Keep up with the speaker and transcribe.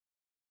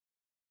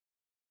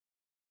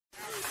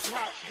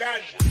top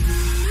that.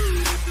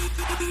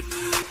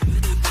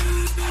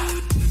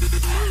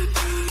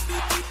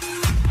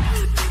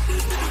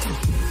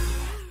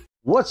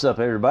 What's up,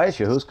 everybody? It's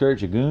your host Cleric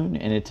Dragoon,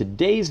 and in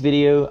today's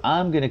video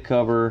I'm going to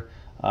cover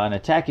an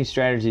attacking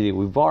strategy that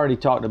we've already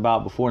talked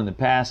about before in the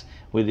past,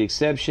 with the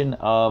exception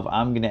of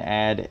I'm going to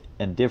add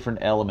a different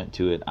element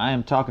to it. I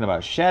am talking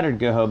about Shattered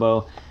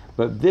Gohobo,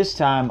 but this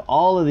time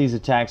all of these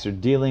attacks are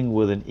dealing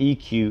with an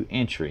EQ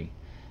entry.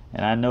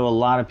 And I know a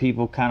lot of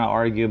people kind of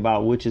argue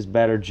about which is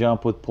better,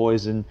 jump with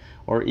poison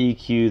or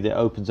EQ that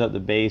opens up the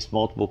base,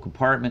 multiple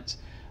compartments.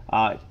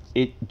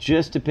 It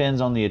just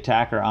depends on the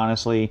attacker,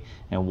 honestly,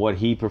 and what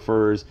he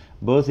prefers.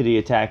 Both of the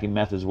attacking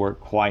methods work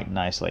quite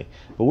nicely.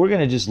 But we're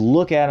going to just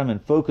look at them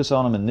and focus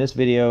on them in this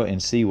video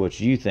and see what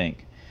you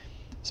think.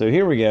 So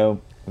here we go.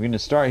 We're going to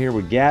start here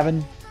with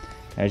Gavin.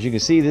 As you can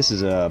see, this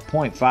is a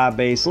 0.5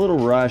 base, a little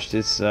rushed.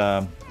 It's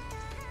not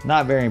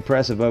very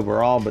impressive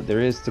overall, but there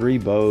is 3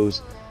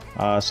 bows.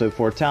 So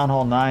for Town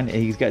Hall 9,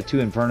 he's got 2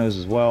 Infernos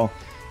as well.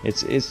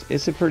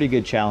 It's a pretty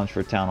good challenge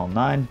for Town Hall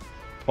 9.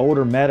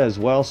 Older meta as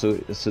well, so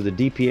the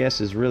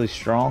DPS is really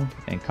strong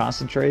and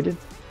concentrated.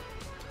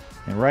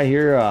 And right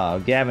here,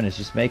 Gavin is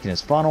just making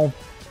his funnel,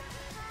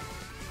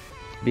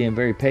 being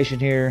very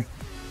patient here.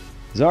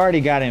 He's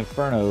already got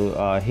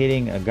Inferno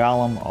hitting a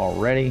golem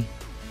already.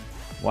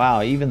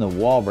 Wow, even the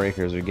wall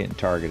breakers are getting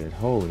targeted.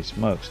 Holy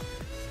smokes.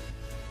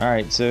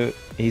 Alright, so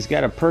he's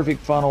got a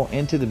perfect funnel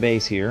into the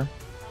base here.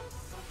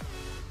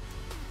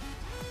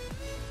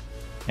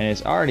 And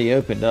it's already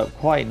opened up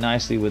quite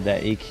nicely with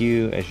that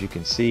EQ, as you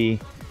can see.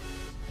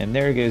 And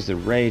there goes the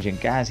rage, and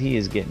guys, he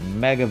is getting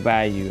mega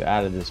value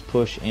out of this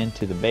push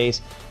into the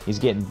base. He's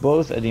getting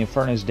both of the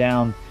Infernos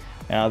down.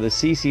 Now the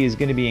CC is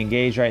going to be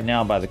engaged right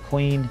now by the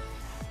Queen.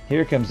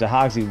 Here comes the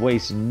Hogs. He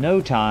wastes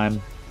no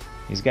time.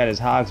 He's got his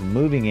Hogs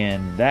moving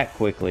in that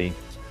quickly.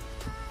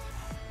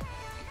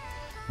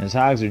 And his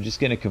Hogs are just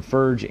going to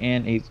converge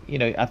in.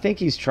 I think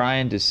he's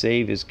trying to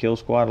save his kill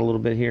squad a little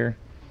bit here.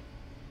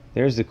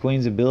 There's the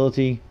Queen's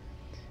ability,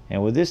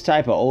 and with this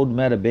type of old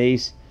meta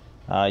base,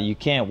 you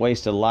can't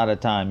waste a lot of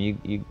time.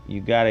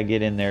 You got to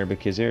get in there,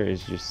 because there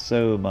is just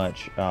so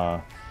much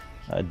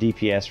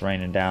DPS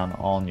raining down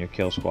on your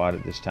kill squad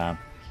at this time,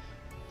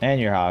 and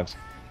your Hogs.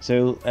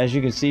 So as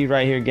you can see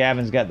right here,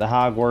 Gavin's got the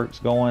Hog works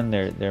going.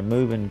 They're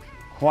moving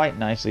quite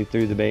nicely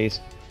through the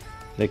base.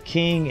 The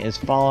King is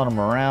following them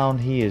around.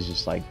 He is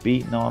just like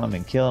beating on them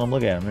and killing them.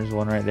 Look at him. There's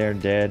one right there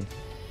dead.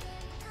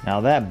 Now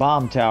that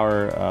bomb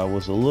tower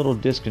was a little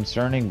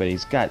disconcerting, but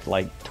he's got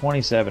like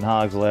 27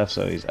 Hogs left,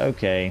 so he's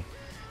okay.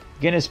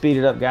 Gonna speed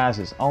it up, guys.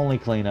 It's only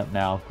cleanup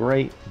now.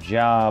 Great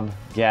job,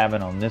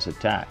 Gavin, on this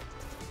attack.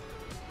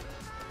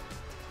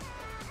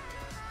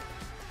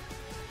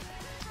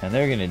 And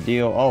they're gonna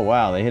deal. Oh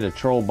wow, they hit a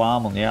troll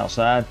bomb on the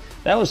outside.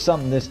 That was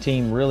something this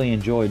team really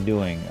enjoyed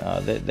doing.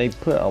 They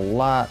put a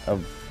lot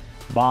of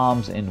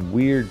bombs in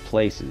weird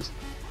places.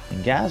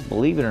 And guys,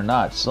 believe it or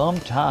not,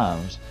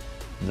 sometimes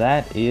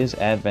that is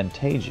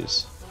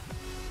advantageous.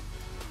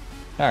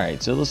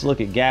 Alright, so let's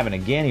look at Gavin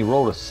again. He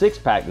rolled a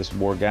 6-pack this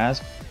board,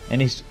 guys,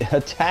 and he's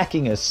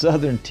attacking a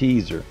Southern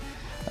Teaser.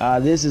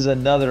 This is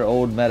another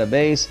old meta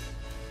base,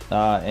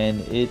 and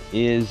it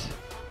is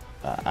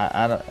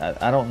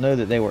I don't know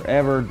that they were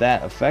ever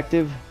that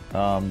effective,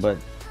 but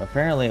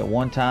apparently at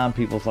one time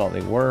people thought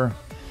they were.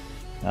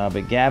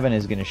 But Gavin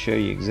is going to show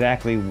you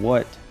exactly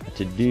what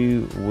to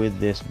do with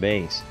this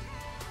base.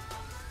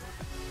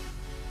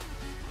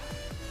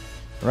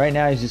 Right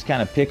now he's just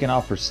kind of picking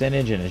off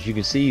percentage, and as you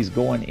can see, he's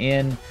going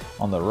in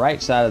on the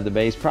right side of the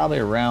base, probably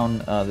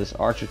around this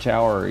archer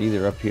tower, or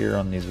either up here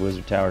on these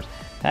wizard towers.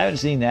 I haven't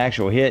seen the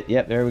actual hit.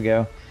 Yep, there we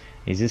go.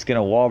 He's just going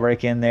to wall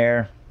break in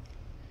there.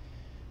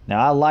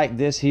 Now I like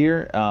this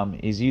here.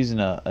 He's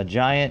using a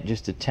giant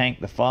just to tank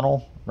the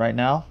funnel right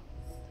now.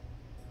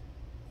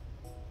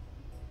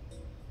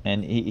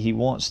 And he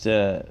wants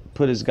to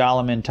put his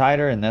golem in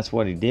tighter, and that's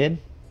what he did.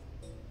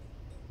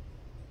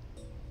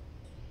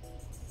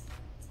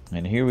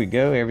 And here we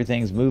go.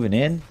 Everything's moving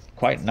in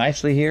quite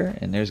nicely here,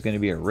 and there's going to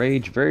be a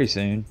rage very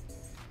soon.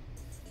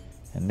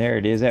 And there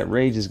it is. That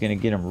rage is going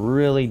to get him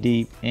really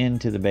deep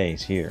into the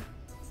base here.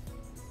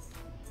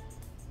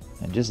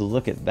 And just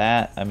look at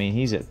that. I mean,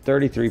 he's at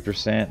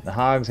 33%. The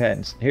Hogs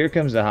hadn't. Here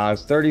comes the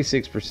Hogs,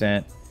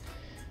 36%,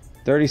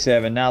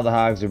 37. Now the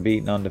Hogs are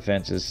beating on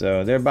defenses,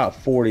 so they're about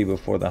 40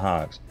 before the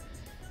Hogs.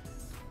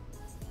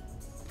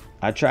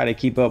 I try to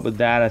keep up with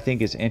that. I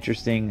think it's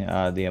interesting,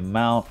 the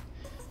amount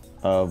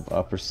of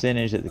a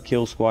percentage that the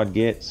kill squad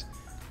gets.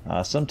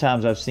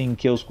 Sometimes I've seen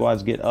kill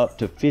squads get up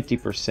to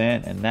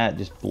 50%, and that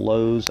just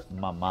blows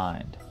my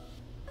mind.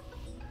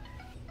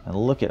 And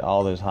look at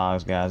all those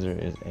Hogs, guys. There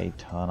is a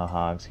ton of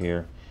Hogs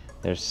here.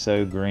 They're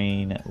so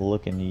green,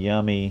 looking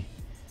yummy.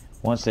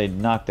 Once they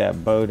knock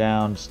that bow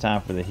down, it's time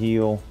for the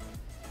heal.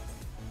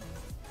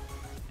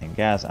 And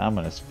guys, I'm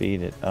going to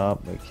speed it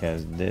up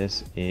because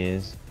this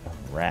is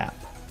a wrap.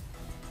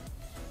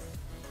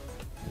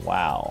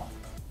 Wow.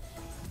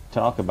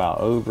 Talk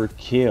about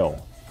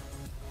overkill.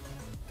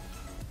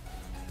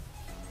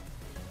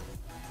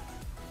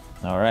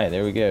 All right,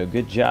 there we go.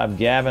 Good job,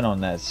 Gavin,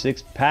 on that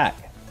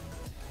 6-pack.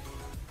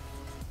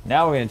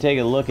 Now we're going to take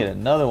a look at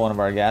another one of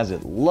our guys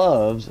that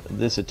loves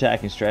this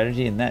attacking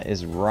strategy, and that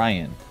is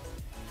Ryan.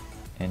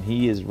 And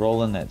he is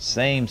rolling that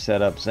same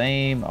setup,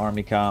 same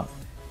army comp,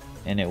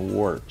 and it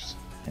works.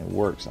 It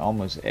works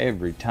almost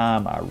every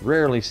time. I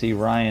rarely see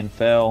Ryan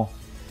fail.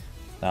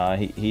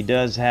 He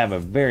does have a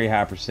very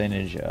high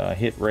percentage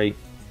hit rate.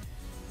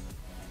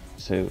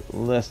 So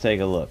let's take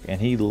a look. And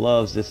he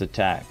loves this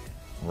attack.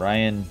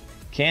 Ryan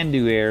can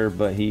do air,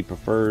 but he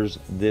prefers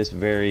this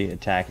very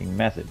attacking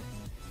method.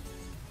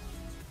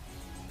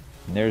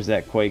 And there's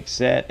that Quake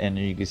set, and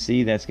you can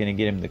see that's going to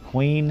get him the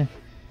queen,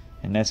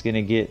 and that's going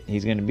to get,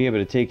 he's going to be able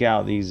to take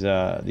out these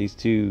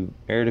two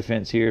air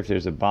defense here. If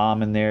there's a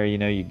bomb in there, you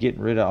know, you're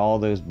getting rid of all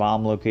those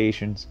bomb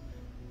locations.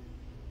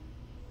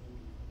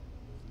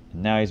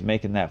 And now he's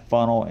making that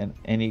funnel,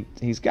 and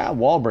he's got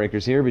wall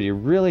breakers here, but he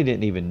really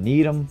didn't even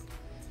need them.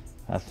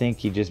 I think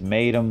he just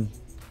made them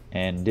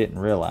and didn't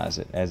realize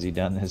it as he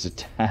done his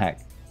attack.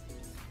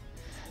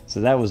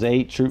 So that was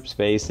 8 troop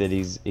space that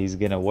he's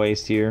going to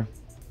waste here.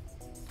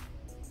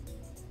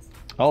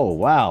 Oh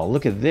wow,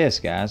 look at this,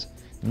 guys.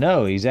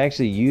 No, he's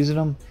actually using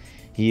them.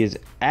 He is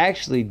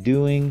actually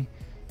doing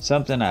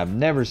something I've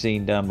never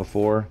seen done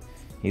before.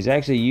 He's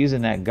actually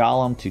using that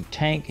golem to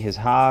tank his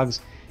hogs,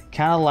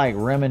 kind of like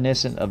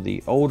reminiscent of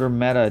the older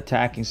meta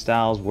attacking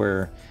styles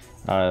where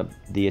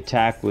the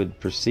attack would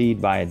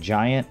proceed by a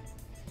giant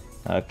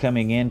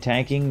coming in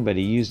tanking, but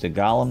he used a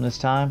golem this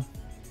time,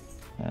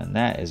 and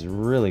that is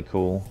really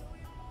cool.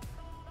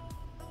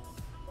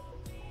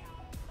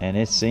 And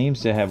it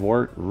seems to have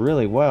worked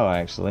really well,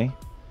 actually.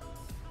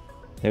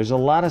 There's a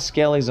lot of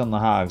skellies on the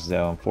hogs,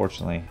 though,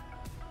 unfortunately.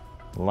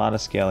 A lot of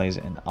skellies,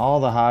 and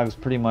all the hogs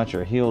pretty much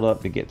are healed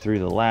up to get through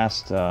the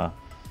last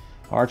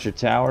archer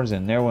towers,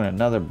 and there went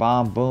another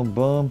bomb. Boom,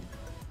 boom.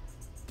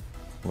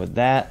 With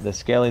that, the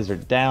skellies are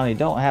down. He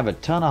don't have a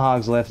ton of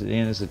hogs left at the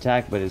end of this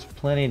attack, but it's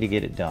plenty to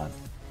get it done.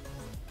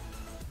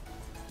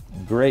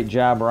 Great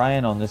job,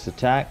 Ryan, on this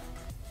attack.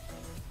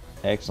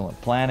 Excellent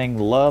planning.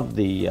 Love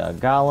the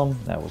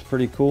golem. That was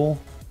pretty cool.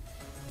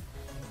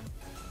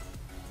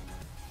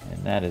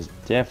 And that is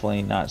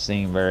definitely not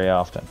seen very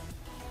often.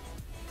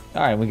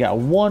 Alright, we got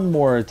one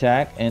more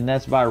attack, and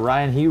that's by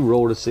Ryan. He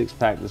rolled a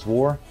 6-pack this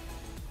war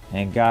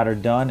and got her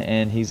done,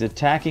 and he's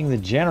attacking the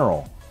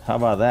general. How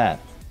about that?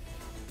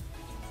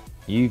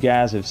 You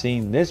guys have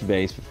seen this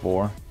base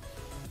before.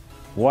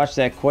 Watch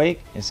that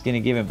Quake. It's going to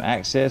give him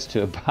access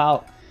to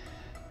about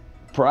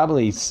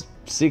probably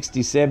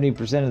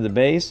 60-70% of the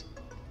base.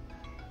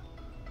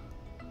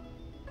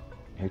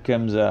 Here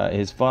comes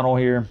his funnel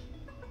here.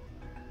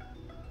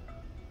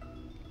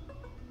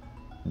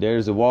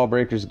 There's the wall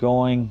breakers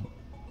going.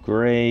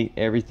 Great.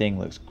 Everything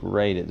looks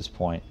great at this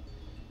point.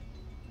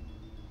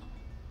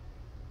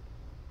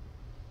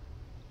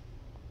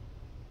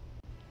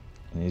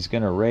 And he's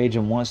going to rage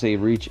them once they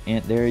reach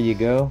in. There you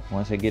go.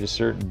 Once they get a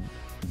certain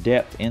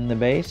depth in the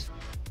base.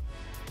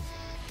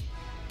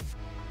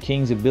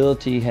 King's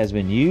ability has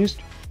been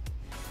used.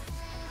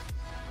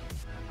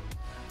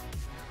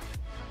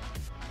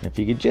 If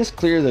you could just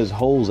clear those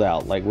holes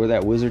out, like where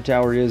that wizard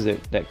tower is,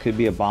 that could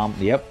be a bomb.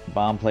 Yep,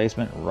 bomb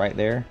placement right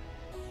there.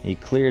 He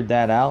cleared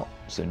that out,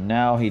 so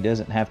now he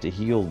doesn't have to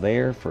heal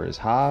there for his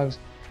hogs.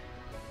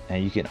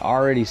 And you can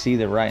already see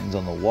the writings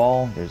on the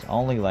wall. There's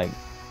only like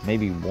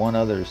maybe one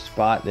other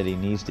spot that he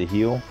needs to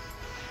heal.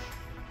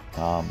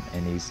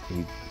 And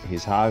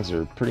his hogs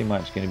are pretty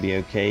much going to be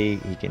okay.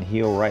 He can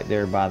heal right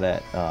there by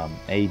that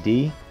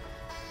AD.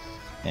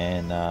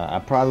 And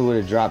I probably would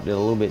have dropped it a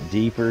little bit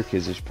deeper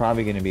because there's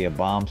probably going to be a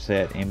bomb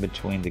set in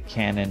between the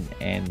cannon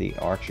and the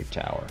archer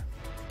tower.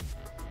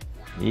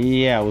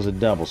 Yeah, it was a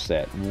double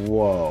set.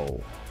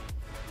 Whoa.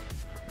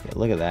 Yeah,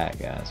 look at that,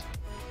 guys.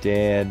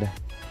 Dead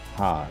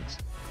hogs.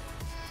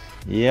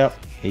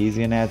 Yep, he's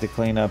going to have to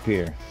clean up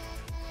here.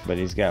 But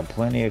he's got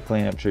plenty of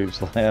cleanup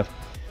troops left.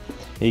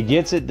 He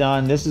gets it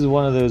done. This is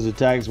one of those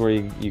attacks where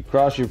you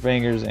cross your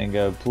fingers and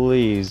go,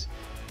 please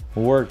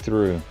work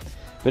through.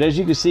 But as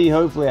you can see,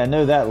 hopefully, I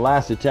know that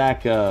last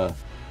attack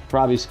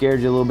probably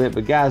scared you a little bit.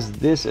 But guys,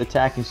 this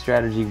attacking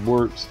strategy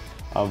works.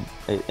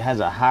 It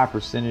has a high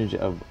percentage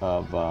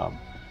of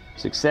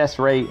success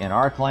rate in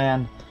our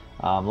clan.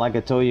 Like I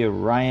told you,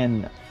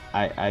 Ryan,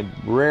 I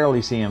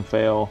rarely see him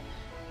fail.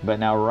 But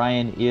now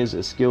Ryan is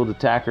a skilled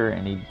attacker,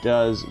 and he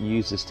does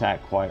use this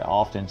attack quite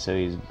often. So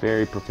he's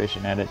very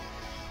proficient at it.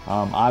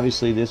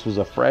 Obviously, this was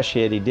a fresh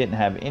hit. He didn't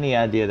have any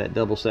idea that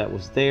double set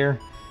was there.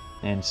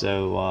 And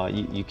so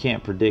you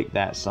can't predict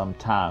that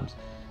sometimes.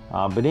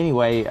 But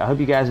anyway, I hope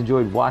you guys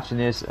enjoyed watching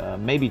this.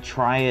 Maybe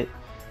try it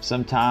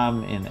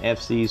sometime in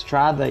FCs.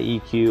 Try the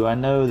EQ. I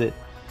know that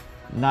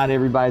not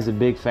everybody's a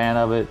big fan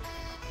of it,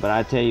 but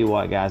I tell you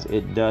what, guys,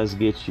 it does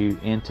get you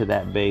into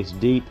that base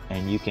deep,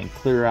 and you can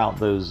clear out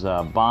those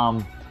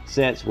bomb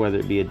sets, whether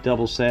it be a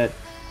double set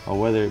or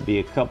whether it be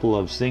a couple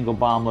of single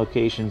bomb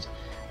locations.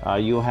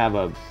 You'll have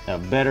a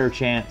better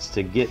chance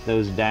to get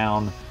those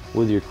down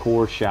with your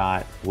core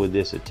shot with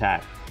this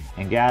attack.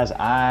 And guys,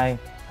 I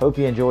Hope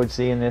you enjoyed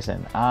seeing this,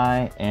 and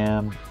I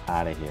am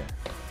out of here.